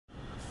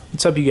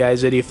What's up, you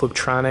guys? Eddie of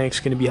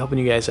Fliptroniks, going to be helping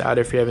you guys out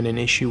if you're having an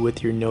issue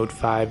with your Note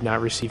 5 not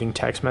receiving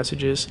text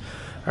messages.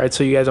 Alright,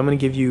 so you guys, I'm going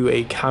to give you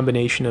a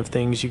combination of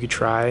things you could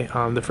try.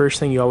 The first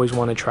thing you always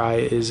want to try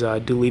is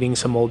deleting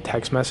some old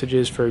text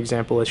messages. For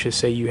example, let's just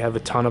say you have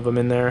a ton of them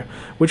in there,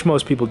 which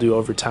most people do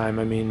over time.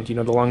 I mean,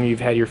 the longer you've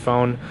had your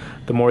phone,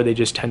 the more they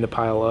just tend to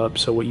pile up.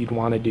 So what you'd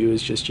want to do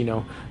is just,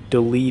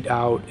 delete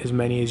out as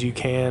many as you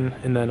can,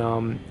 and then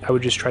I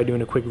would just try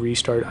doing a quick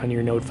restart on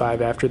your Note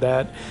 5 after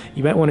that.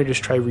 You might want to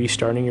just try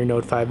restarting your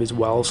Note 5 as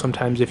well.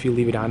 Sometimes if you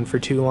leave it on for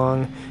too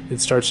long, it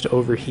starts to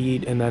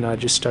overheat and then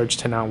just starts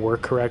to not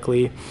work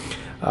correctly.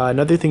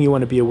 Another thing you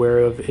want to be aware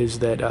of is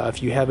that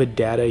if you have a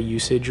data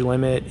usage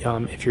limit,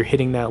 if you're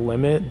hitting that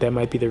limit, that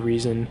might be the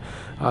reason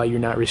you're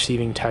not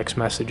receiving text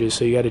messages,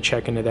 so you got to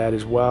check into that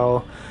as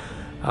well.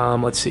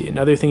 Let's see,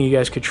 another thing you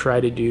guys could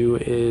try to do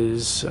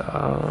is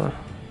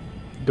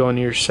go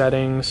into your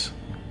settings,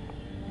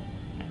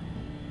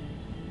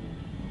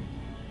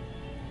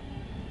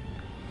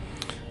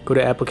 go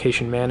to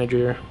Application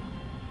Manager,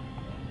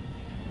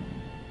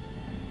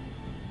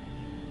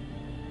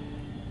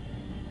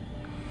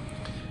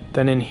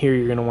 then in here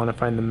you're going to want to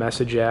find the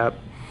Message app.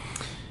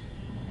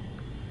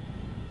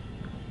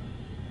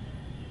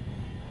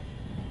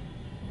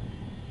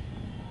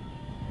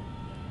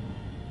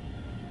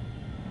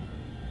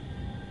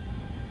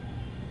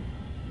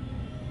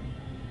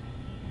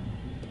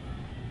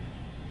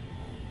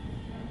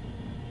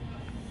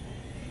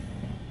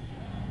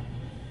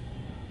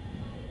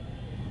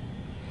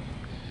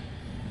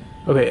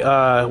 Okay,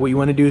 what you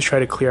want to do is try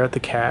to clear out the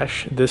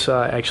cache. This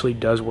actually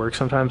does work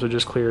sometimes, so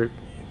just clear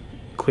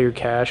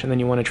cache, and then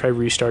you want to try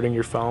restarting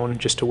your phone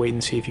just to wait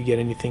and see if you get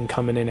anything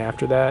coming in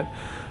after that.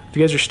 If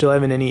you guys are still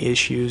having any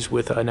issues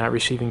with not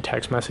receiving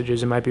text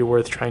messages, it might be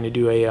worth trying to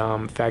do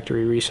a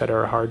factory reset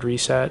or a hard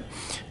reset.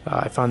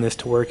 I found this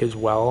to work as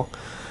well.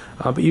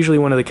 But usually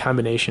one of the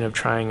combination of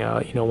trying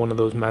one of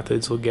those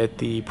methods will get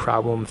the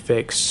problem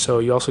fixed. So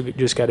you also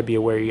just got to be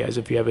aware, you guys,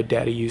 if you have a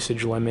data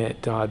usage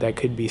limit that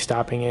could be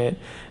stopping it.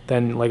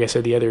 Then, like I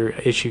said, the other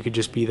issue could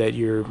just be that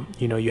you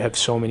have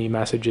so many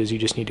messages, you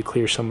just need to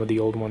clear some of the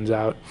old ones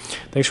out.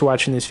 Thanks for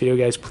watching this video,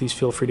 guys. Please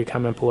feel free to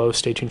comment below,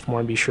 stay tuned for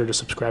more, and be sure to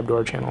subscribe to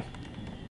our channel.